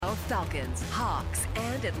Falcons, Hawks,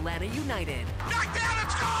 and Atlanta United. Knocked down and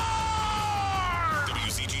score!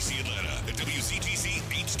 WCGC Atlanta and WCGC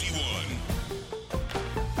HD1.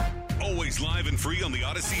 Always live and free on the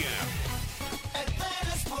Odyssey app.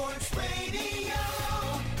 Atlanta Sports Radio,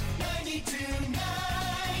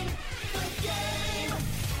 92.9 The Game.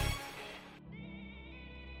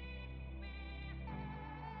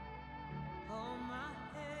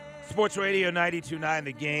 Sports Radio 92.9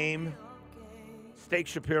 The Game. Steak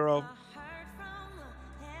Shapiro.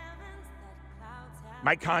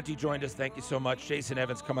 Mike Conti joined us. Thank you so much. Jason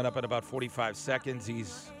Evans coming up in about 45 seconds.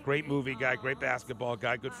 He's a great movie guy, great basketball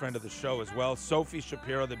guy, good friend of the show as well. Sophie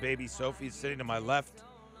Shapiro, the baby Sophie, is sitting to my left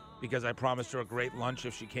because I promised her a great lunch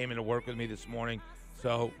if she came in to work with me this morning.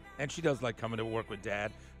 So, and she does like coming to work with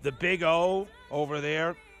Dad. The Big O over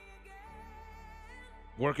there,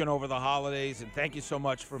 working over the holidays. And thank you so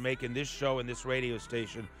much for making this show and this radio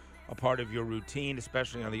station a part of your routine,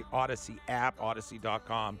 especially on the Odyssey app,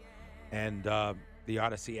 odyssey.com, and the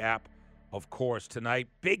Odyssey app, of course. Tonight,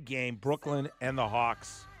 big game, Brooklyn and the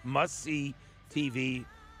Hawks. Must-see TV,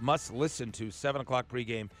 must-listen to. 7 o'clock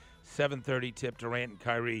pregame, 7:30 tip. Durant and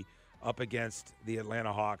Kyrie up against the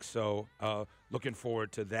Atlanta Hawks. So looking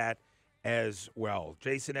forward to that as well.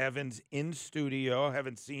 Jason Evans in studio.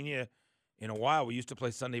 Haven't seen you in a while. We used to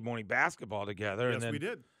play Sunday morning basketball together. Yes, and then we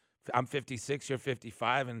did. I'm 56, you're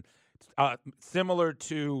 55, and similar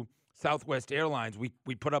to Southwest Airlines, we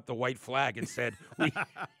put up the white flag and said,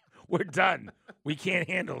 we're done. We can't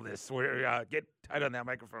handle this. We're get tight on that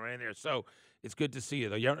microphone right in there. So it's good to see you,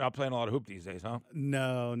 though. You're not playing a lot of hoop these days, huh?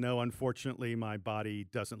 No. Unfortunately, my body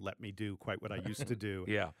doesn't let me do quite what I used to do.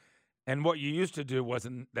 Yeah. And what you used to do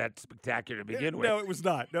wasn't that spectacular to begin with. No, it was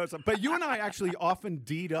not. No, but you and I actually often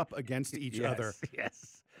D'd up against each other.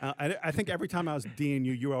 Yes. I think every time I was D'ing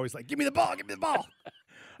you, you were always like, give me the ball, give me the ball.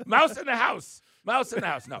 Mouse in the house. Mouse in the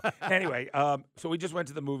house. No. Anyway, so we just went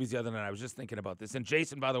to the movies the other night. I was just thinking about this. And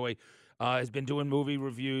Jason, by the way, has been doing movie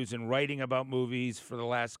reviews and writing about movies for the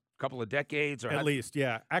last couple of decades. At least,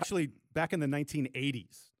 yeah. Actually, back in the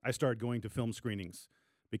 1980s, I started going to film screenings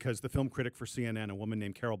because the film critic for CNN, a woman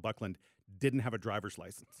named Carol Buckland, didn't have a driver's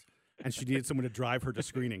license. And she needed someone to drive her to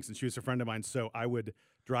screenings. And she was a friend of mine, so I would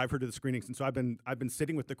drive her to the screenings. And so I've been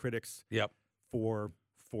sitting with the critics for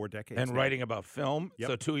 4 decades and now. writing about film. Yep.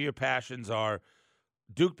 So two of your passions are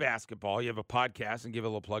Duke basketball. You have a podcast, and give a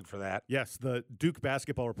little plug for that. Yes, the Duke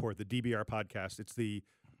Basketball Report, the DBR podcast. It's the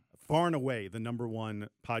far and away the #1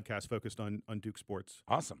 podcast focused on Duke sports.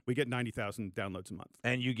 Awesome. We get 90,000 downloads a month.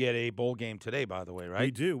 And you get a bowl game today, by the way, right?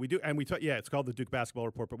 We do. And we talk, it's called the Duke Basketball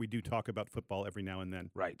Report, but we do talk about football every now and then.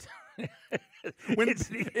 Right. When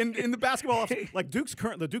in the basketball, like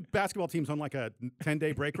the Duke basketball team's on like a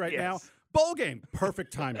 10-day break right now. Bowl game,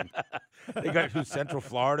 perfect timing. They got Central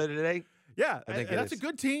Florida today. Yeah, I think that's a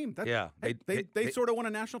good team. They sort of won a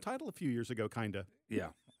national title a few years ago, kind of.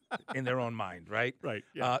 Yeah, in their own mind, right? Right.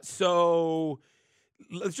 Yeah. So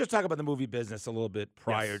let's just talk about the movie business a little bit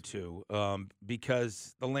prior to,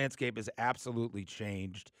 because the landscape has absolutely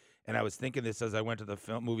changed. And I was thinking this as I went to the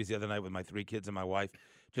movies the other night with my 3 kids and my wife,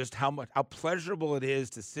 just how pleasurable it is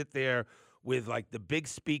to sit there with like the big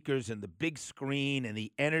speakers and the big screen and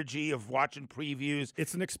the energy of watching previews.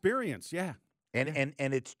 It's an experience, yeah. And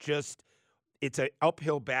it's just it's an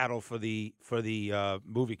uphill battle for the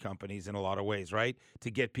movie companies in a lot of ways, right? To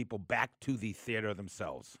get people back to the theater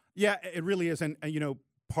themselves. Yeah, it really is. And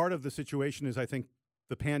part of the situation is I think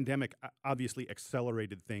the pandemic obviously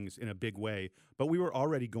accelerated things in a big way, but we were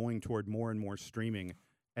already going toward more and more streaming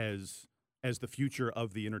as the future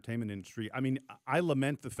of the entertainment industry. I mean, I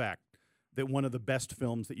lament the fact that one of the best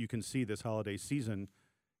films that you can see this holiday season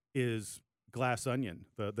is Glass Onion,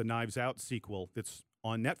 the Knives Out sequel that's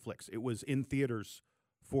on Netflix. It was in theaters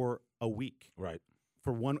for a week. Right.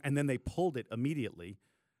 And then they pulled it immediately.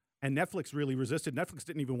 And Netflix really resisted. Netflix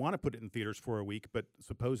didn't even want to put it in theaters for a week, but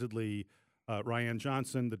supposedly Rian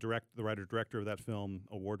Johnson, the writer-director of that film,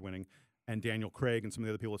 award-winning, and Daniel Craig and some of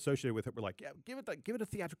the other people associated with it were like, yeah, give it a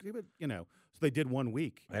theatrical, So they did 1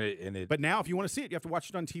 week. But now if you want to see it, you have to watch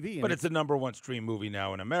it on TV. But it's the #1 stream movie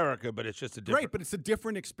now in America, but it's just a different... Right, but it's a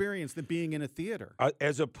different experience than being in a theater.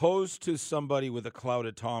 As opposed to somebody with a clout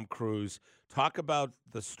of Tom Cruise, talk about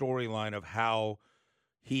the storyline of how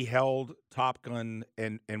he held Top Gun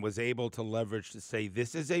and was able to leverage to say,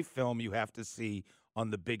 this is a film you have to see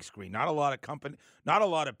on the big screen. Not a lot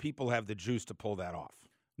of people have the juice to pull that off.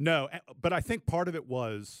 No, but I think part of it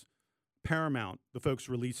was Paramount, the folks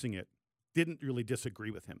releasing it, didn't really disagree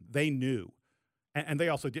with him. They knew, and they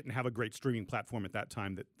also didn't have a great streaming platform at that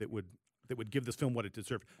time that would give this film what it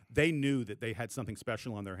deserved. They knew that they had something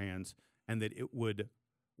special on their hands and that it would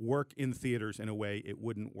work in theaters in a way it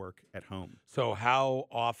wouldn't work at home. So how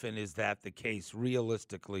often is that the case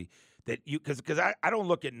realistically that you because I don't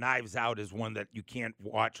look at Knives Out as one that you can't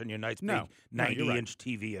watch on your nice No. big No, you're right. 90-inch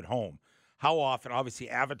TV at home. How often? Obviously,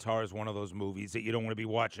 Avatar is one of those movies that you don't want to be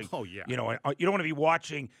watching. Oh, yeah. You know, you don't want to be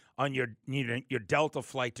watching on your Delta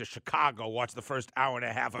flight to Chicago. Watch the first hour and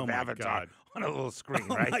a half of Oh, my Avatar God. on a little screen,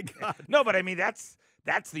 Oh, right? my God. No, but I mean that's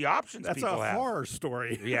the options That's people a have. horror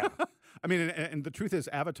story. Yeah. I mean, and the truth is,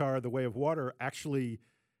 Avatar: The Way of Water actually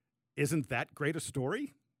isn't that great a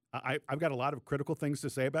story. I've got a lot of critical things to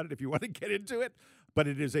say about it if you want to get into it, but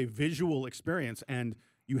it is a visual experience, and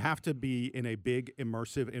you have to be in a big,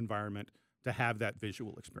 immersive environment to have that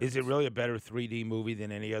visual experience. Is it really a better 3D movie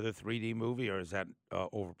than any other 3D movie, or is that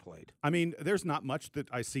overplayed? I mean, there's not much that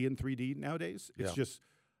I see in 3D nowadays. It's Yeah. just,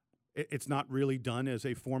 it's not really done as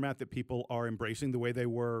a format that people are embracing the way they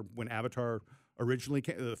were when Avatar originally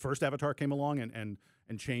came, the first Avatar came along and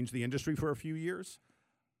changed the industry for a few years.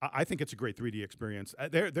 I think it's a great 3D experience.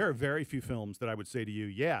 There are very few films that I would say to you,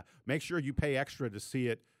 yeah, make sure you pay extra to see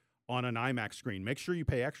it on an IMAX screen. Make sure you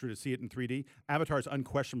pay extra to see it in 3D. Avatar is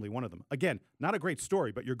unquestionably one of them. Again, not a great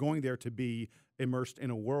story, but you're going there to be immersed in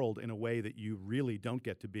a world in a way that you really don't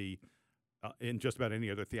get to be in just about any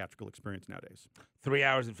other theatrical experience nowadays. 3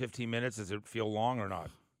 hours and 15 minutes. Does it feel long or not?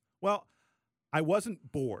 Well, I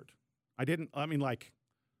wasn't bored. I mean, like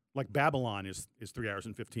Babylon is 3 hours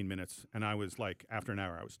and 15 minutes, and I was like, after an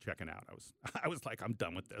hour, I was checking out. I was like, I'm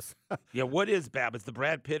done with this. Yeah, what is Babylon? It's the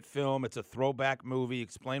Brad Pitt film. It's a throwback movie.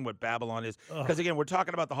 Explain what Babylon is. Because, again, we're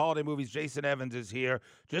talking about the holiday movies. Jason Evans is here.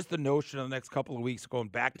 Just the notion of the next couple of weeks going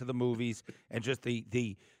back to the movies and just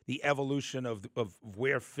the evolution of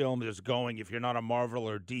where film is going. If you're not a Marvel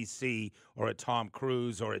or DC or a Tom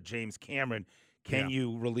Cruise or a James Cameron, can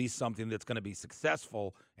you release something that's going to be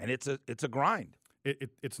successful? And it's a grind.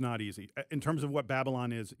 It's not easy. In terms of what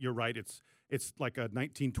Babylon is, you're right. It's like a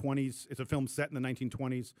 1920s. It's a film set in the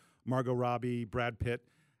 1920s. Margot Robbie, Brad Pitt.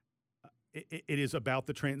 It is about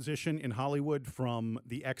the transition in Hollywood from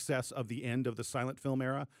the excess of the end of the silent film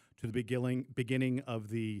era to the beginning of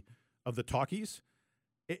the talkies.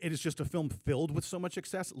 It is just a film filled with so much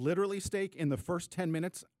excess. Literally, Steak, in the first 10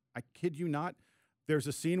 minutes, I kid you not, there's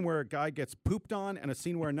a scene where a guy gets pooped on and a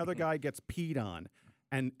scene where another guy gets peed on.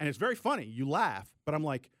 And it's very funny. You laugh, but I'm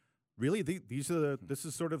like, really? This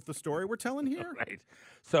is sort of the story we're telling here? Right.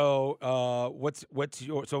 So what's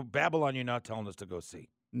your Babylon you're not telling us to go see?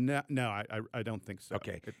 No, I don't think so.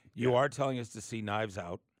 Okay. You are telling us to see Knives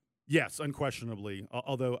Out. Yes, unquestionably.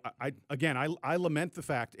 Although I lament the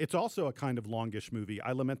fact it's also a kind of longish movie.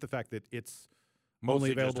 I lament the fact that it's Mostly only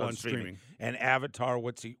just available on streaming. And Avatar,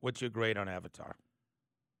 what's your grade on Avatar?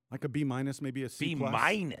 Like a B minus, maybe a C B plus.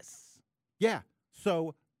 minus. Yeah.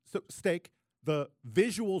 So Steak, the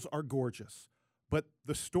visuals are gorgeous, but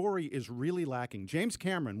the story is really lacking. James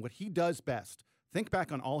Cameron, what he does best, think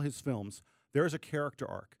back on all his films, there is a character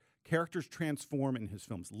arc. Characters transform in his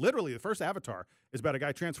films. Literally, the first Avatar is about a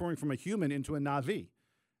guy transforming from a human into a Na'vi.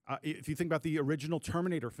 If you think about the original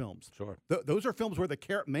Terminator films, Sure. Those are films where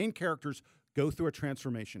the main characters go through a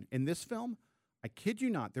transformation. In this film, I kid you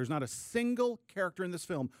not, there's not a single character in this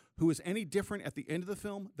film who is any different at the end of the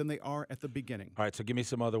film than they are at the beginning. All right, so give me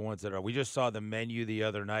some other ones that are. We just saw The Menu the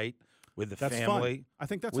other night with the That's family. fun. I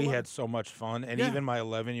think that's we a lot. had so much fun, and Yeah. even my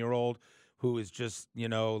 11-year-old, who is just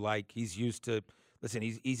like he's used to. Listen,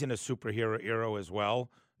 he's in a superhero era as well.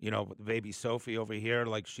 Baby Sophie over here,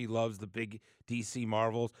 like she loves the big DC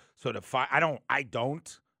Marvels. So I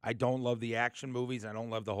don't love the action movies. I don't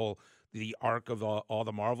love the arc of all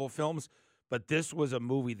the Marvel films. But this was a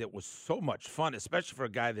movie that was so much fun, especially for a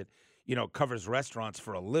guy that, covers restaurants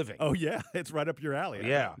for a living. Oh, yeah. It's right up your alley.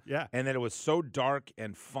 Yeah. Yeah. And then it was so dark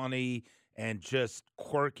and funny and just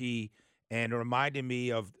quirky, and it reminded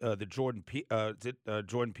me of the Jordan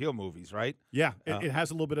Peele movies, right? Yeah. It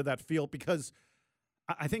has a little bit of that feel because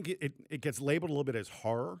I think it gets labeled a little bit as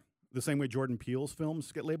horror, the same way Jordan Peele's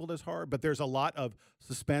films get labeled as horror. But there's a lot of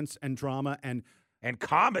suspense and drama and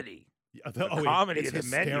comedy. The comedy it's in The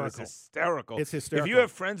Menu is hysterical. It's hysterical. If you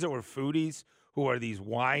have friends that were foodies who are these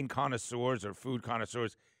wine connoisseurs or food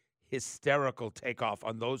connoisseurs, hysterical takeoff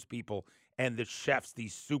on those people and the chefs,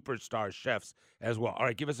 these superstar chefs as well. All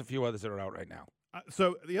right, give us a few others that are out right now.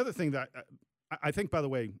 So the other thing that I think, by the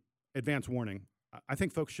way, advance warning, I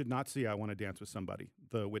think folks should not see I Want to Dance with Somebody,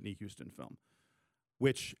 the Whitney Houston film,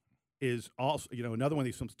 which is also, another one of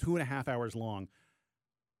these films, 2.5 hours long.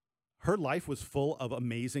 Her life was full of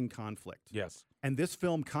amazing conflict. Yes. And this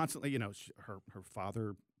film constantly, her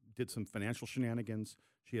father did some financial shenanigans.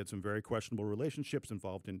 She had some very questionable relationships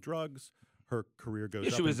involved in drugs. her career goes.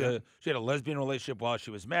 Yeah, up she was and down. she had a lesbian relationship while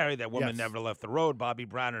she was married. That woman Yes. never left the road. Bobby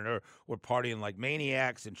Brown and her were partying like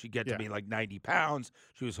maniacs, and she'd get to Yeah. be like 90 pounds.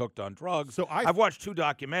 She was hooked on drugs. So I've watched 2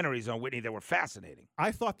 documentaries on Whitney that were fascinating.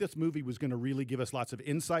 I thought this movie was going to really give us lots of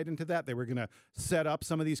insight into that. They were going to set up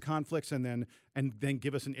some of these conflicts and then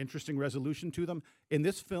give us an interesting resolution to them. In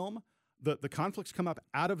this film, the conflicts come up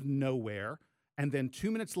out of nowhere, and then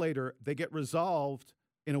 2 minutes later they get resolved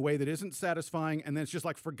in a way that isn't satisfying, and then it's just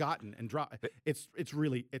like forgotten and dry. It's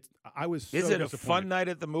really. I was. So Is it a disappointed. fun night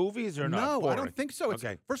at the movies or not? No, I Boring? don't think so. It's,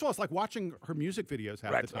 Okay. First of all, it's like watching her music videos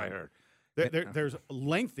half That's the what I time. heard. There's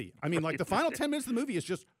lengthy. I mean, like the final 10 minutes of the movie is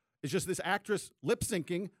just this actress lip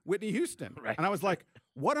syncing Whitney Houston, Right. and I was like,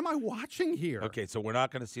 what am I watching here? Okay, so we're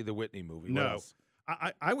not going to see the Whitney movie. What No, else?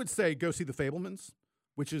 I would say go see The Fabelmans,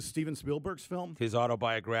 which is Steven Spielberg's film. His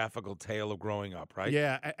autobiographical tale of growing up, right?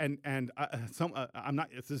 Yeah, and I'm not.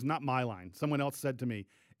 This is not my line. Someone else said to me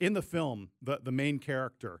in the film, the main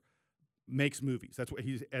character makes movies. That's what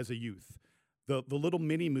he's as a youth. The little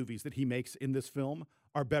mini movies that he makes in this film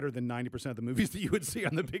are better than 90% of the movies that you would see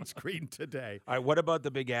on the big screen today. All right, what about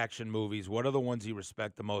the big action movies? What are the ones you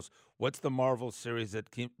respect the most? What's the Marvel series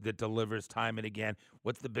that delivers time and again?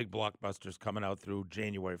 What's the big blockbusters coming out through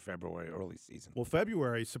January, February, early season? Well,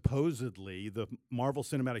 February, supposedly, the Marvel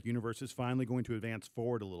Cinematic Universe is finally going to advance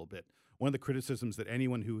forward a little bit. One of the criticisms that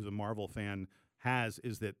anyone who is a Marvel fan has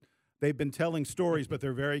is that they've been telling stories, but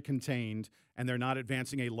they're very contained, and they're not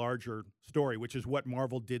advancing a larger story, which is what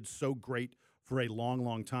Marvel did so great for a long,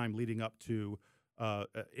 long time leading up to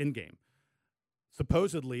Endgame.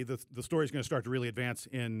 Supposedly, the story is going to start to really advance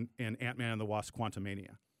in Ant-Man and the Wasp: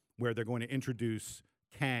 Quantumania, where they're going to introduce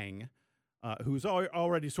Kang, who's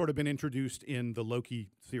already sort of been introduced in the Loki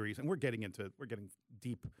series, and we're getting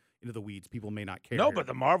deep into the weeds. People may not care. No, here. but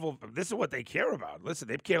the Marvel, this is what they care about. Listen,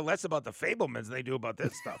 they care less about the Fablemans than they do about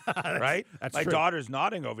this stuff, right? that's My true. daughter's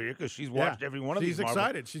nodding over here because she's watched every one of these. She's Marvel.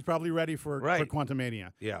 excited. She's probably ready for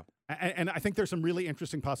Quantumania. Yeah. And I think there's some really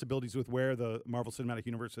interesting possibilities with where the Marvel Cinematic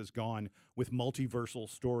Universe has gone with multiversal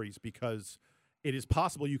stories, because it is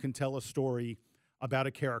possible you can tell a story about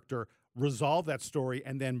a character, resolve that story,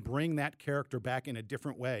 and then bring that character back in a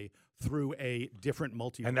different way through a different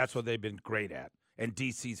multiverse. And that's what they've been great at. And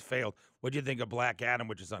DC's failed. What do you think of Black Adam,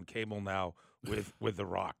 which is on cable now with The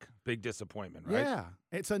Rock? Big disappointment, right? Yeah.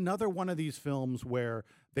 It's another one of these films where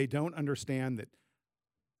they don't understand that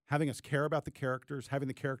having us care about the characters, having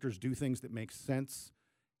the characters do things that make sense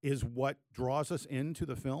is what draws us into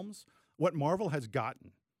the films. What Marvel has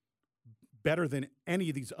gotten better than any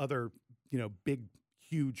of these other, big,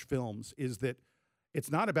 huge films is that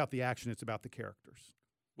it's not about the action, it's about the characters.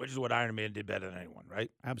 Which is what Iron Man did better than anyone, right?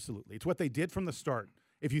 Absolutely. It's what they did from the start.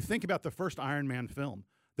 If you think about the first Iron Man film,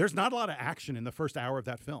 there's not a lot of action in the first hour of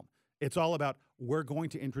that film. It's all about, we're going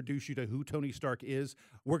to introduce you to who Tony Stark is.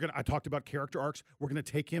 I talked about character arcs. We're going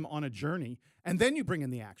to take him on a journey, and then you bring in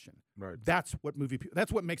the action. Right. That's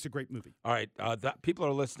what makes a great movie. All right. People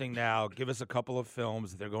are listening now. Give us a couple of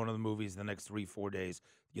films. They're going to the movies the next 3-4 days.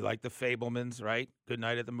 You like The Fablemans, right? Good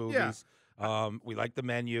Night at the Movies. We like The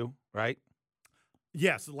Menu, right?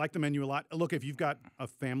 Yes, I like The Menu a lot. Look, if you've got a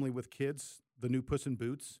family with kids, the new Puss in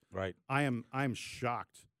Boots. Right. I am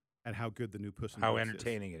shocked at how good the new Puss in How Boots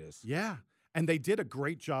entertaining it is. Yeah. And they did a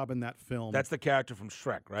great job in that film. That's the character from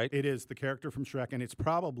Shrek, right? It is the character from Shrek, and it's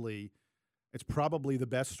probably the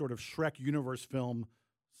best sort of Shrek universe film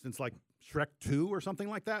since like Shrek 2 or something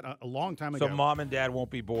like that, a long time ago. So mom and dad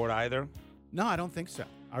won't be bored either? No, I don't think so.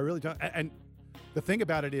 I really don't. And the thing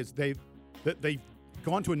about it is they've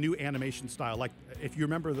gone to a new animation style. Like if you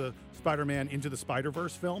remember the Spider-Man Into the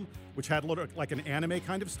Spider-Verse film, which had a little like an anime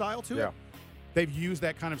kind of style to it. They've used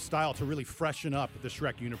that kind of style to really freshen up the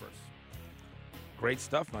Shrek universe. Great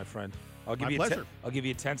stuff, my friend. I'll give My you pleasure. I'll give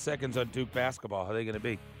you 10 seconds on Duke basketball. How are they going to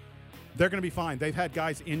be? They're going to be fine. They've had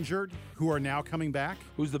guys injured who are now coming back.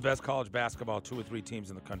 Who's the best college basketball 2 or 3 teams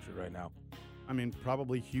in the country right now? I mean,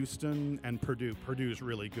 probably Houston and Purdue. Purdue's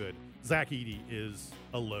really good. Zach Edey is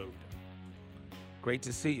a load. Great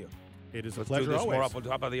to see you. It is a Let's pleasure do this always. more up. We'll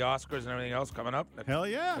talk about the Oscars and everything else coming up. Hell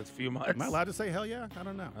yeah. Next few months. Am I allowed to say hell yeah? I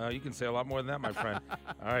don't know. You can say a lot more than that, my friend.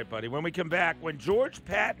 All right, buddy. When we come back, when George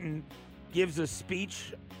Patton gives a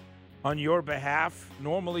speech on your behalf,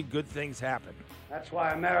 normally good things happen. That's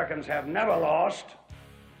why Americans have never lost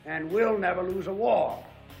and will never lose a war.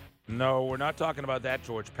 No, we're not talking about that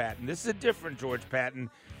George Patton. This is a different George Patton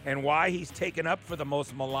and why he's taken up for the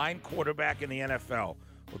most maligned quarterback in the NFL.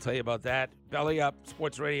 We'll tell you about that. Belly Up,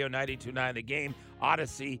 Sports Radio 92.9 The Game,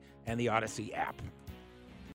 Odyssey, and the Odyssey app.